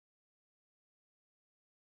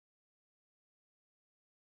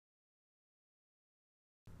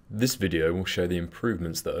This video will show the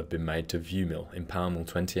improvements that have been made to ViewMill in PowerMill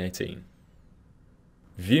 2018.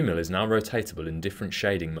 ViewMill is now rotatable in different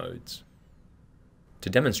shading modes. To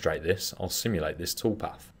demonstrate this, I'll simulate this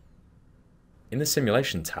toolpath. In the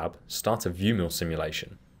Simulation tab, start a ViewMill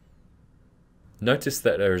simulation. Notice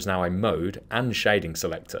that there is now a Mode and Shading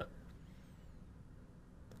selector.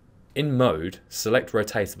 In Mode, select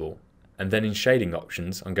Rotatable, and then in Shading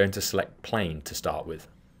Options, I'm going to select Plane to start with.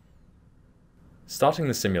 Starting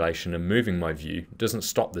the simulation and moving my view doesn't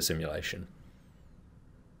stop the simulation.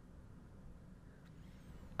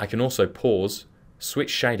 I can also pause, switch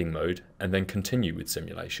shading mode, and then continue with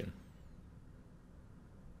simulation.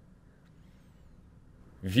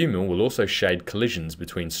 ViewMill will also shade collisions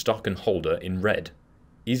between stock and holder in red,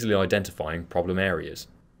 easily identifying problem areas.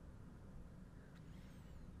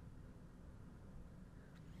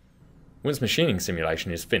 Once machining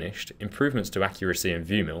simulation is finished, improvements to accuracy in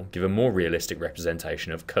ViewMill give a more realistic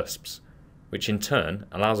representation of cusps, which in turn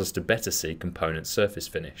allows us to better see component surface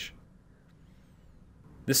finish.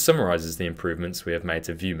 This summarises the improvements we have made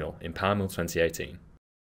to ViewMill in PowerMill 2018.